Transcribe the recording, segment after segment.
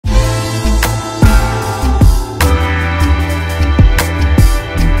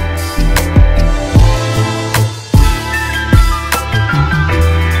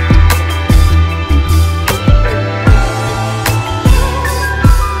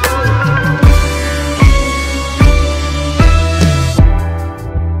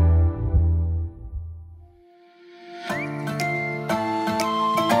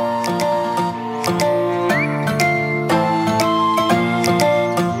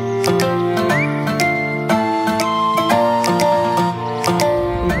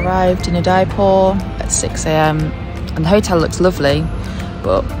arrived in Udaipur at 6 AM and the hotel looks lovely,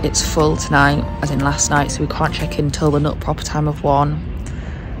 but it's full tonight, as in last night, so we can't check in till the nut proper time of 1.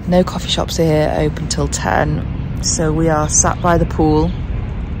 No coffee shops are here open till 10, so we are sat by the pool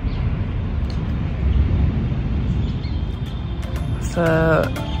for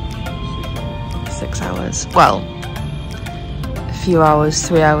 6 hours. Well, a few hours,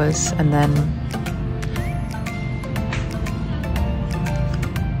 3 hours, and then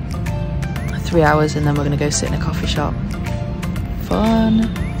we're going to go sit in a coffee shop. Fun.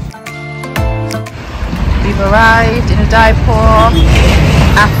 We've arrived in Udaipur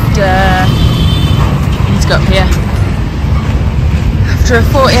after, let's go up here, after a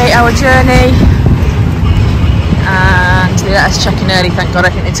 48-hour journey, and they let us check in early, thank God. I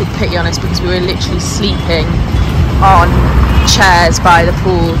think they took pity on us because we were literally sleeping on chairs by the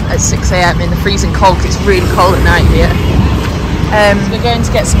pool at 6 AM in the freezing cold, because it's really cold at night here. So we're going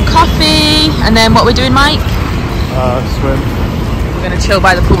to get some coffee, and then what we're doing, Mike? Swim. We're going to chill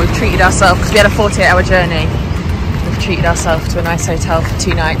by the pool. We've treated ourselves, because we had a 48-hour journey. We've treated ourselves to a nice hotel for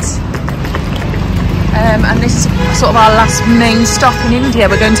 2 nights. And this is sort of our last main stop in India.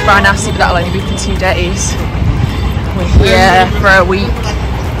 We're going to Varanasi, but that'll only be for 2 days. We're here for a week.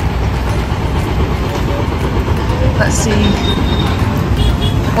 Let's see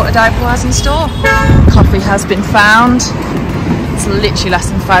what Udaipur has in store. Coffee has been found. It's literally less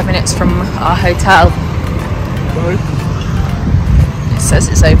than 5 minutes from our hotel. It says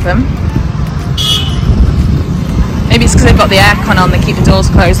it's open. Maybe it's because they've got the aircon on, they keep the doors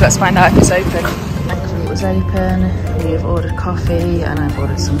closed. Let's find out if it's open. Thankfully it was open. We've ordered coffee and I've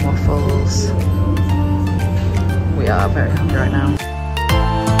ordered some waffles. We are very hungry right now.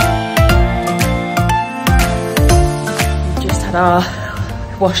 We've just had our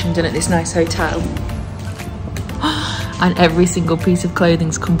washing done at this nice hotel. And every single piece of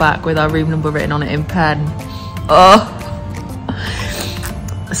clothing's come back with our room number written on it in pen. Oh!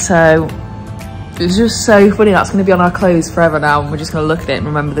 So, it's just so funny. That's going to be on our clothes forever now, and we're just going to look at it and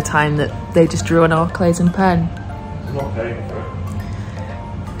remember the time that they just drew on our clothes in pen. I'm not paying for it.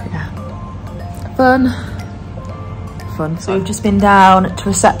 Yeah. Fun. Fun. So we've just been down to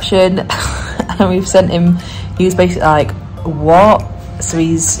reception and we've sent him, he was basically like, what? So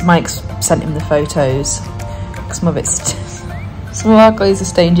Mike's sent him the photos. Some of our clothes are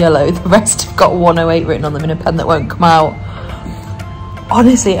stained yellow, the rest have got 108 written on them in a pen that won't come out.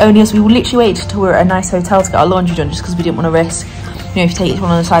 Honestly, only us, we literally waited till we were at a nice hotel to get our laundry done, just because we didn't want to risk, you know, if you take it to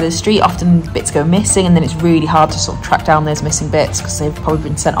one on the side of the street, often bits go missing, and then it's really hard to sort of track down those missing bits because they've probably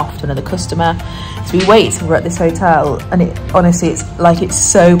been sent off to another customer. So we wait till we're at this hotel, and it honestly, it's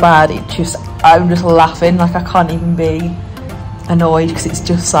so bad, I'm just laughing, like I can't even be annoyed, because it's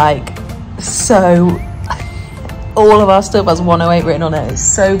just like so, all of our stuff has 108 written on it. It's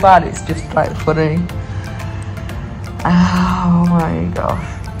so bad, it's just like funny. Oh my gosh.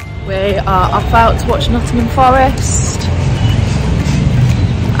 We are off out to watch Nottingham Forest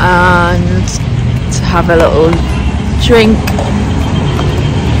and to have a little drink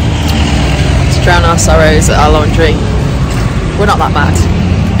to drown our sorrows at our laundry. We're not that bad.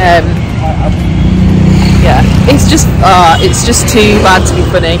 Yeah, it's just too bad to be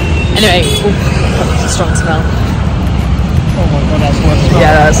funny. Anyway, that's a strong smell. Oh my god, that's worse.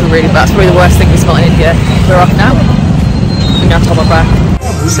 Yeah, that's probably the worst thing we smell in India. We're off now. We're going to top our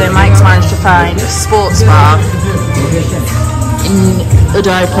breath. So Mike's managed to find a sports bar in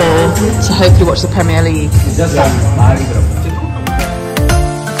Udaipur to hopefully watch the Premier League.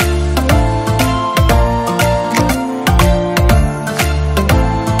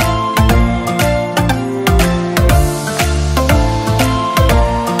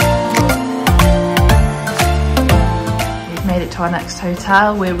 Our next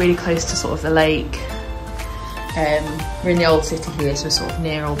hotel. We're really close to sort of the lake. We're in the old city here, so we're sort of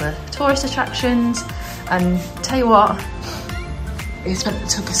near all the tourist attractions. And tell you what, it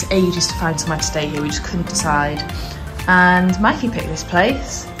took us ages to find somewhere to stay here. We just couldn't decide. And Mikey picked this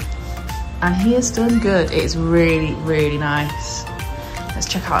place, and he has done good. It is really, really nice. Let's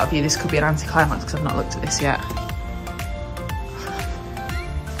check out a view. This could be an anticlimax because I've not looked at this yet.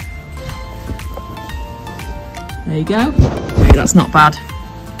 There you go. Okay, that's not bad.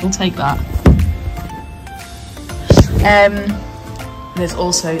 We'll take that. There's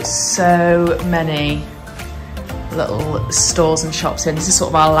also so many little stores and shops in. This is sort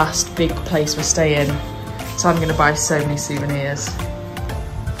of our last big place we're staying. So I'm going to buy so many souvenirs.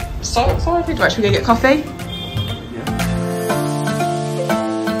 So excited. Right, should we go get coffee?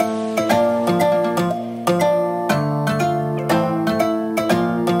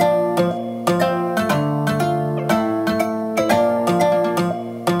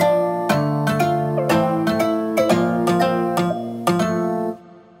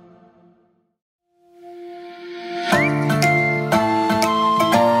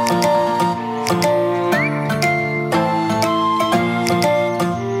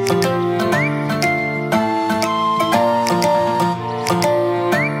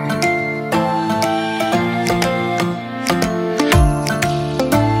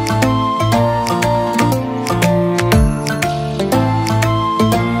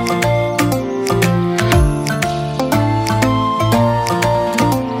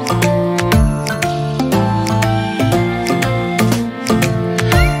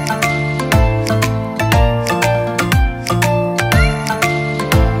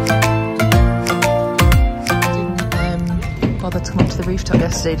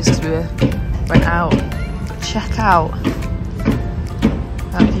 yesterday just because we went out. Check out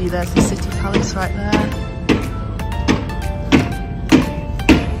that view. There's the City Palace right there.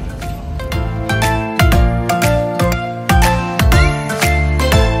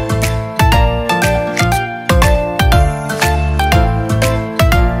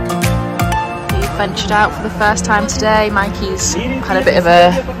 Ventured out for the first time today. Mikey's had a bit of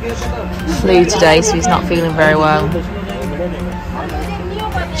a flu today, so he's not feeling very well.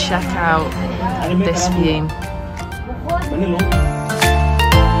 Check out this view.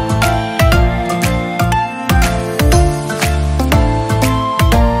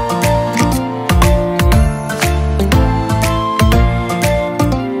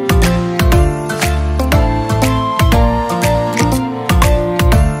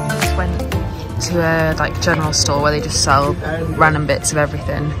 To a like general store where they just sell random bits of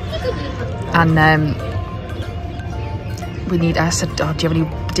everything, and I said, oh, do you have any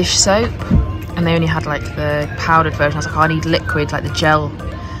dish soap? And they only had like the powdered version. I was like, oh, I need liquid, like the gel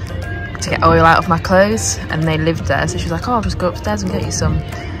to get oil out of my clothes, and they lived there, so she was like, oh, I'll just go upstairs and get you some.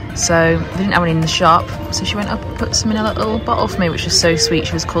 So they didn't have any in the shop, so she went up and put some in a little bottle for me, which was so sweet.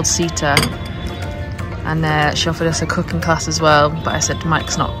 She was called Sita, and she offered us a cooking class as well, but I said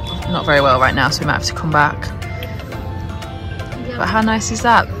Mike's not very well right now, so we might have to come back. But how nice is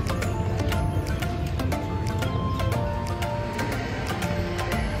that?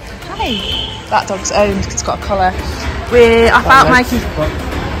 Hi! That dog's owned because it's got a collar. I found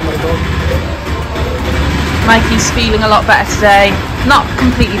Mikey's feeling a lot better today. Not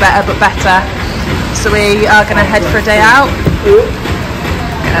completely better, but better. So we are going to head for a day out.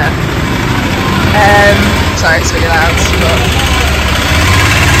 Sorry, it's really loud.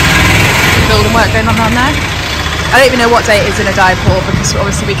 Building work going on down there. I don't even know what day it is in Udaipur, because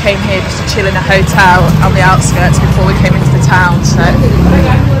obviously we came here just to chill in a hotel on the outskirts before we came into the town. So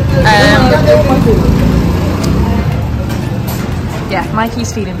yeah,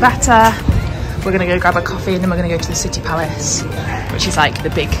 Mikey's feeling better. We're gonna go grab a coffee and then we're gonna go to the City Palace, which is like the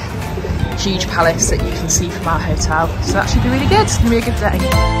big, huge palace that you can see from our hotel. So that should be really good. It's gonna be a good day.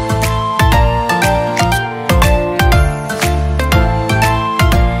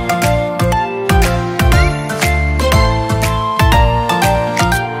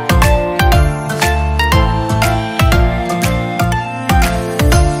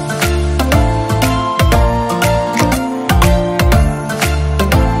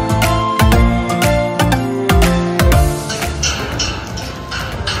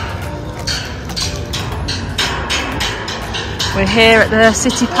 We're here at the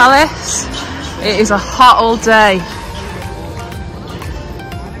City Palace. It is a hot all day,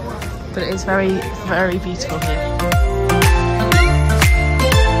 but it is very, very beautiful here.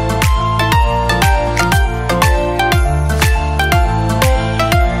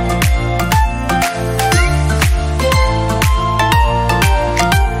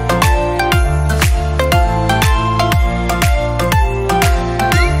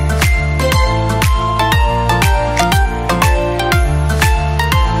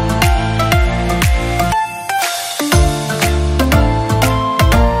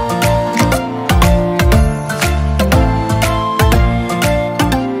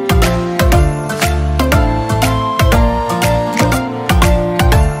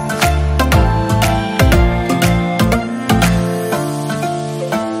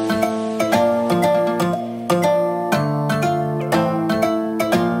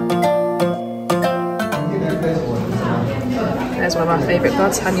 There's one of our favourite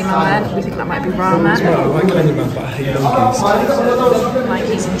gods, Hanuman. We think that might be Rama. I like Hanuman, but I hate donkeys.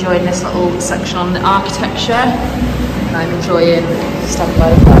 Mikey's enjoying this little section on the architecture, and I'm enjoying standing by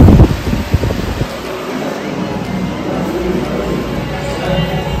the fire.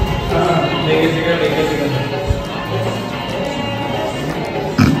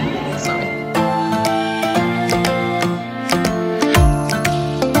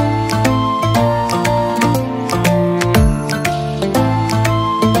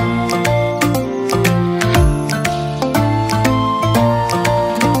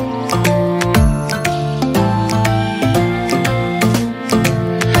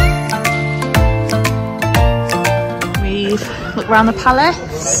 Around the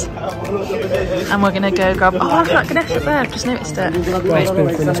palace, and we're gonna go grab. Oh, look at that Ganesh up there! I've just noticed it. Yeah,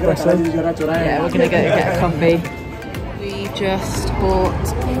 we're gonna go get a coffee. We just bought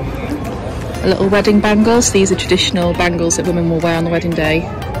a little wedding bangles. These are traditional bangles that women will wear on the wedding day,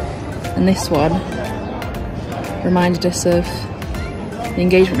 and this one reminded us of the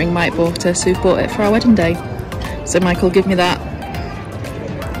engagement ring Mike bought us. So we bought it for our wedding day. So Michael gave me that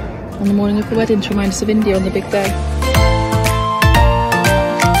on the morning of the wedding to remind us of India on the big day.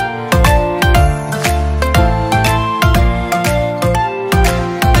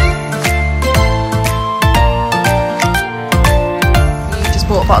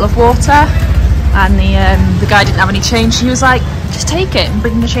 bottle of water, and the guy didn't have any change. He was like, just take it and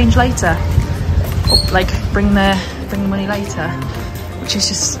bring the change later, or like bring the money later, which is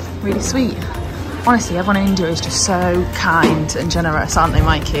just really sweet. Honestly, everyone in India is just so kind and generous, aren't they,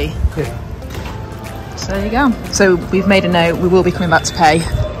 Mikey? Yeah. So there you go. So we've made a note, we will be coming back to pay.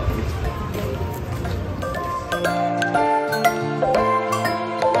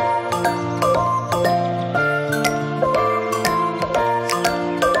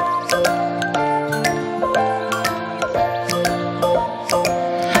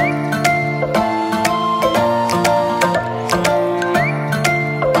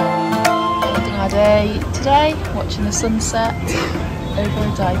 Ending our day today, watching the sunset over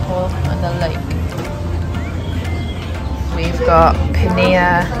Udaipur and the lake. We've got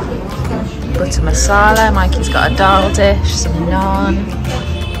paneer, butter masala, Mikey's got a dal dish, some naan,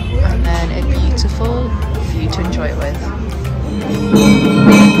 and then a beautiful view to enjoy it with.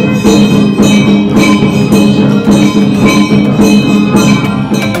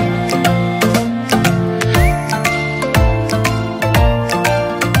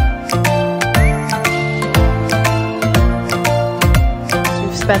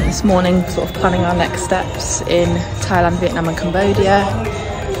 Spent this morning sort of planning our next steps in Thailand, Vietnam and Cambodia,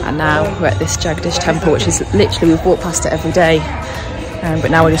 and now we're at this Jagdish Temple, which is literally, we've walked past it every day,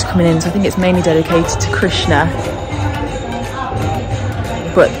 but now we're just coming in. So I think it's mainly dedicated to Krishna,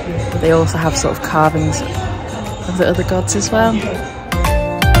 but they also have sort of carvings of the other gods as well.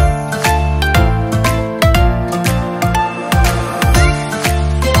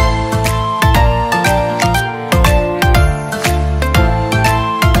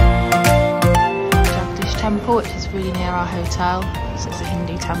 Which is really near our hotel, so it's a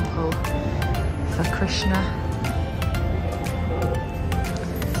Hindu temple for Krishna.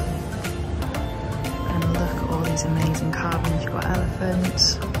 And look at all these amazing carvings. You've got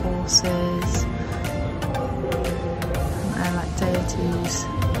elephants, horses, and they're like deities,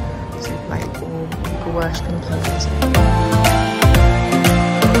 so like all people worshipping places.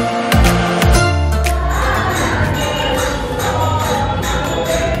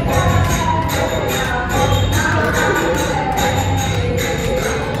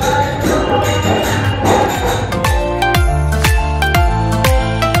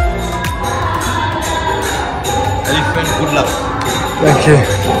 Good luck. Thank you.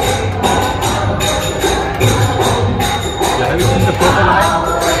 Have you seen the purple line?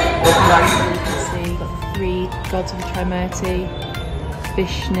 So you've got the three gods of the Trimurti,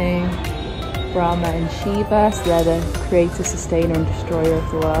 Vishnu, Brahma and Shiva, so they're the creator, sustainer and destroyer of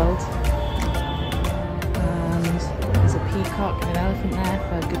the world. And there's a peacock and an elephant there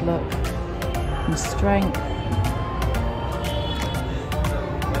for good luck and strength.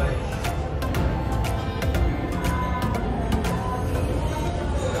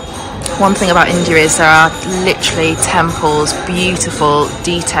 One thing about India is there are literally temples, beautiful,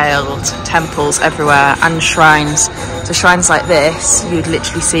 detailed temples everywhere, and shrines. So shrines like this, you'd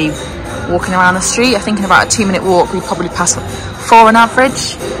literally see walking around the street. I think in about a 2-minute walk, we probably pass 4 on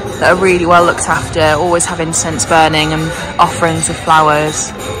average that are really well looked after, always have incense burning and offerings of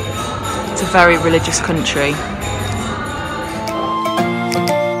flowers. It's a very religious country.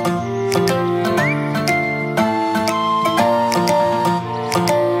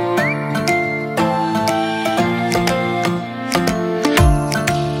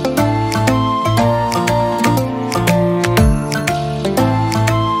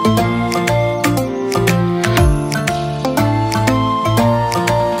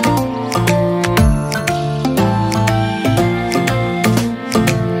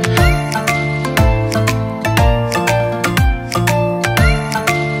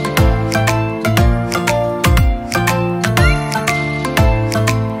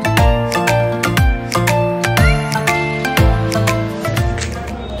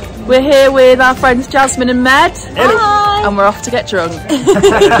 We're here with our friends Jasmine and Med. Hello. Hi. And we're off to get drunk.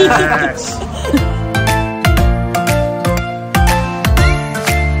 Yes.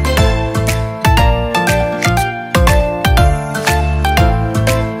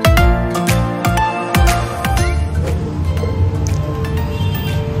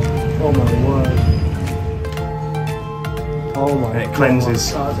 Oh my word. Oh my god. It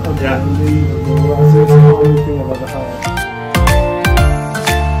cleanses. That's unbelievable. That's the only thing I've ever had.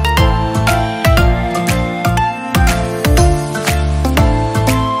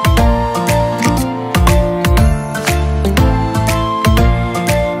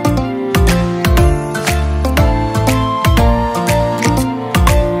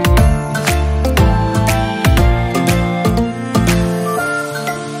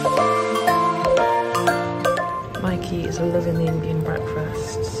 loving the Indian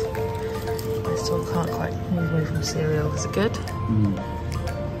breakfasts. I still can't quite move away from cereal. Is it good?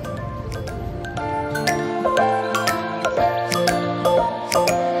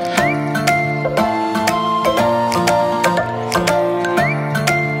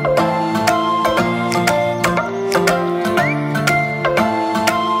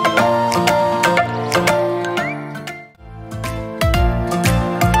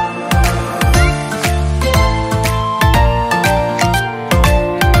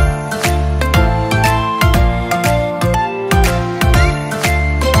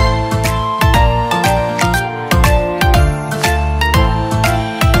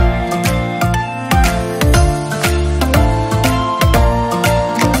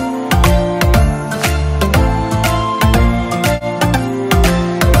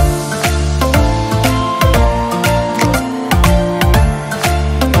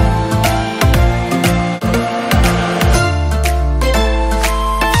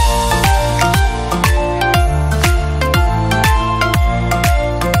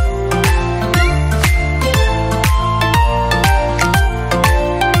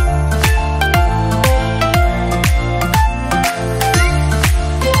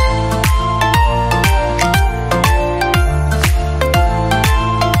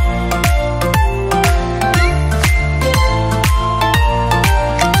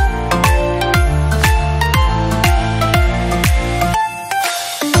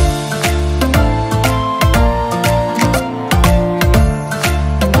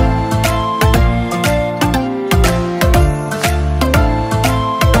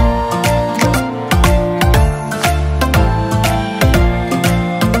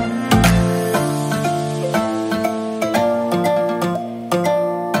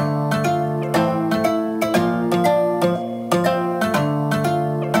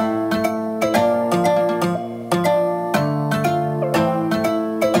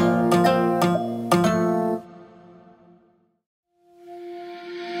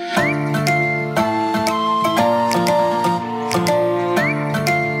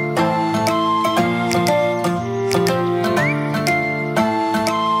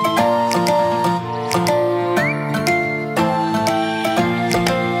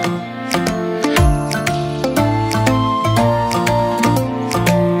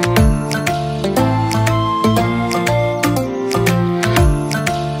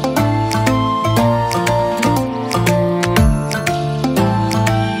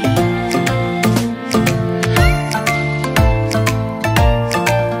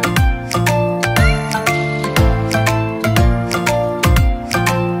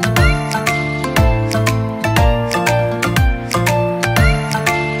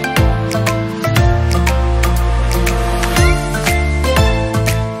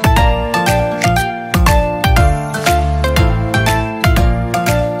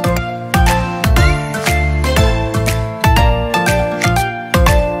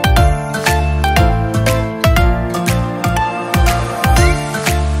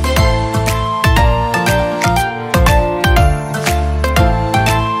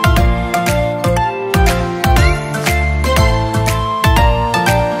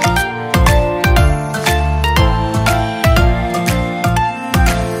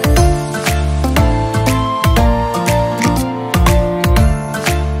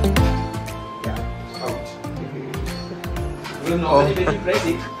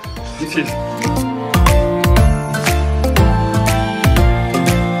 This is.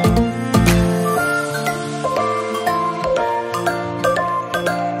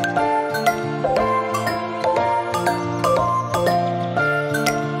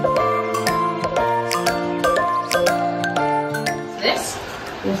 This?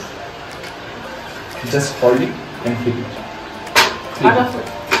 Yes. Just hold it and flip it. How do I flip?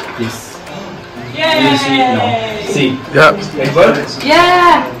 Please. Yay! You see it now. See. Yeah. It works?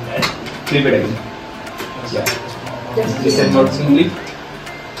 Yeah! Flip it again. Yeah. This is not simply.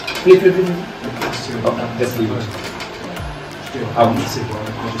 Flip it. Okay, just leave it. Out.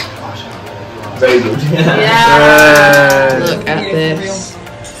 Very good. Yeah! Look at this.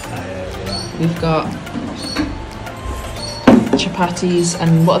 We've got chapatis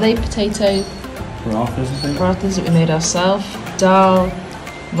and what are they? Potato Parathas, I think. parathas that we made ourselves. Dal,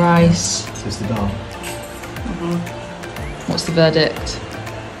 rice. So it's the dal. What's the verdict?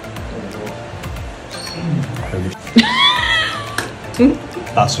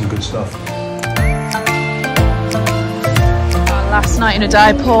 That's some good stuff. Our last night in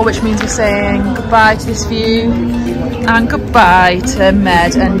Udaipur, which means we're saying goodbye to this view and goodbye to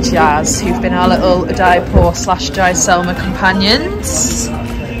Med and Jazz, who've been our little Udaipur / Jaisalmer companions.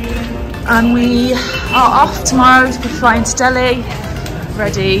 And we are off tomorrow. We're flying to Delhi,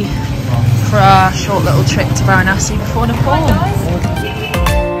 ready for our short little trip to Varanasi before Nepal.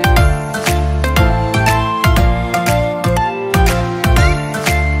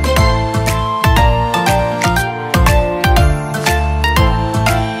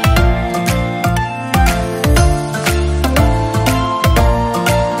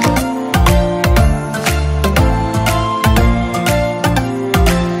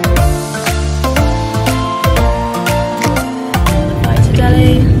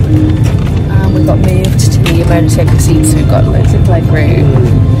 Emergency exit seats, so we've got loads of leg room.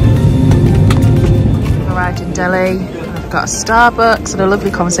 We've arrived in Delhi. I've got a Starbucks and a lovely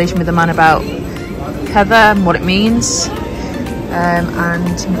conversation with the man about Heather and what it means. And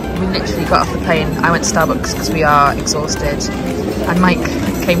we literally got off the plane. I went to Starbucks because we are exhausted. And Mike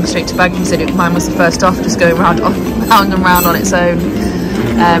came straight to bag. He said mine was the first off, just going round and round on its own.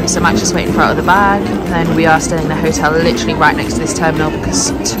 So Mike's just waiting for out of the bag. And then we are staying in a hotel literally right next to this terminal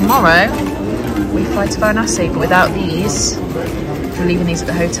because tomorrow we fly to Varanasi, but without these, we're leaving these at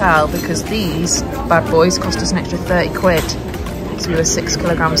the hotel because these bad boys cost us an extra 30 quid. So we were 6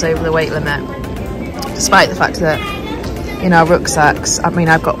 kilograms over the weight limit. Despite the fact that in our rucksacks, I mean,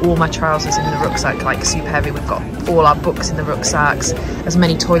 I've got all my trousers in the rucksack, like super heavy. We've got all our books in the rucksacks, as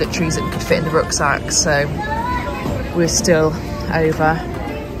many toiletries that we could fit in the rucksacks. So we're still over.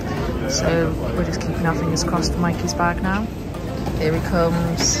 So we're just keeping our fingers crossed for Mikey's bag now. Here he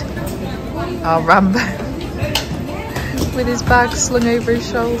comes. Our Rambo with his bag slung over his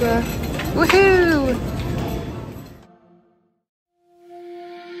shoulder. Woohoo!